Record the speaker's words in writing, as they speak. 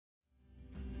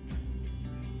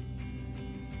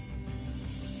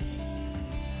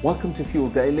Welcome to Fuel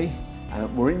Daily.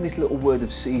 We're in this little word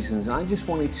of seasons, and I just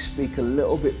wanted to speak a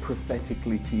little bit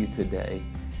prophetically to you today.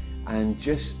 And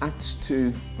just Acts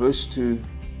 2, verse 2,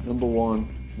 number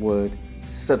 1 word,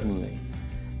 suddenly.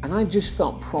 And I just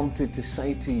felt prompted to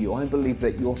say to you, I believe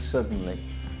that your suddenly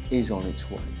is on its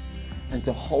way. And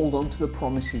to hold on to the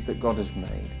promises that God has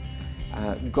made.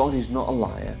 God is not a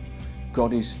liar.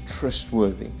 God is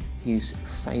trustworthy. He's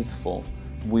faithful.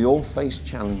 We all face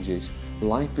challenges.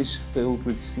 Life is filled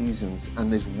with seasons,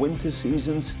 and there's winter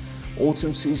seasons,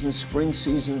 autumn seasons, spring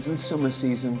seasons, and summer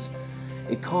seasons.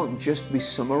 It can't just be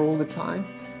summer all the time,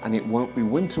 and it won't be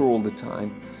winter all the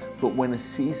time. But when a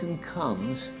season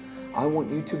comes, I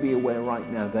want you to be aware right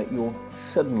now that your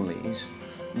suddenlies,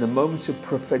 the moments of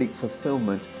prophetic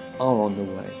fulfillment, are on the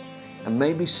way. And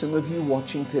maybe some of you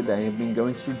watching today have been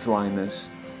going through dryness.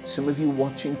 Some of you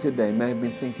watching today may have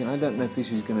been thinking, I don't know if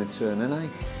this is going to turn. And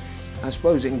I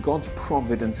suppose in God's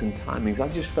providence and timings, I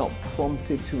just felt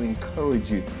prompted to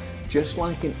encourage you. Just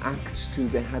like in Acts 2,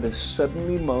 they had a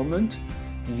suddenly moment.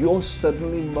 Your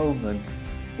suddenly moment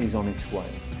is on its way.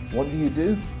 What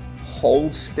do?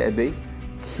 Hold steady.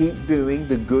 Keep doing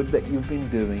the good that you've been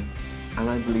doing. And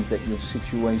I believe that your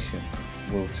situation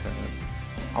will turn.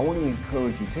 I want to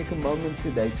encourage you, take a moment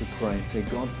today to pray and say,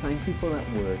 God, thank you for that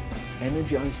word.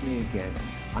 Energize me again.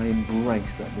 I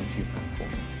embrace that which you have for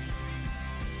me.